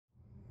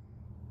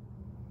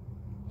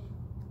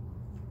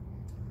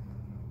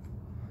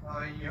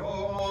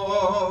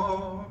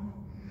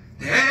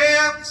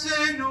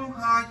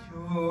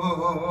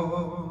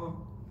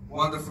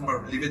Wonderful,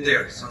 Marvin. Leave it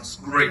there. Sounds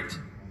great.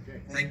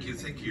 Thank you,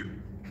 thank you.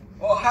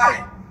 Oh,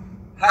 hi.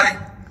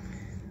 Hi.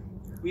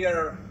 We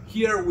are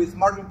here with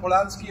Marvin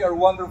Polanski, our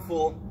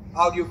wonderful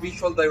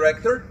audiovisual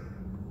director,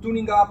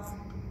 tuning up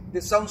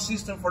the sound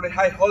system for the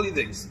high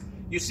holidays.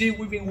 You see,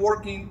 we've been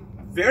working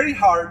very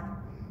hard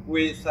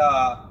with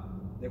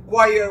the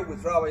choir,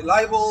 with Rabbi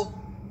Aníbal,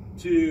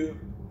 to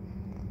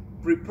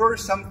prepare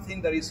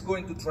something that is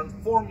going to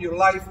transform your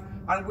life,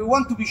 and we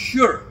want to be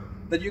sure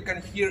that you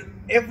can hear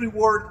every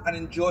word and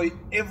enjoy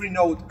every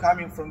note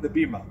coming from the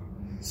bima.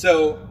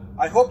 So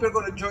I hope you're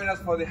going to join us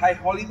for the high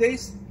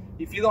holidays.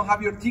 If you don't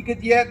have your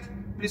ticket yet,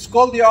 please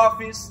call the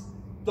office,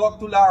 talk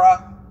to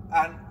Lara,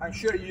 and I'm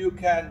sure you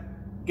can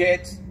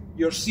get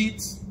your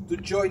seats to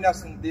join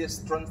us in this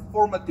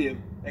transformative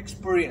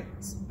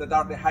experience that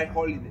are the high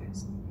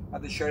holidays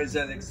at the Shaarey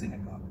Zedek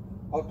Synagogue.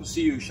 Hope to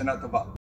see you, Shana Tova.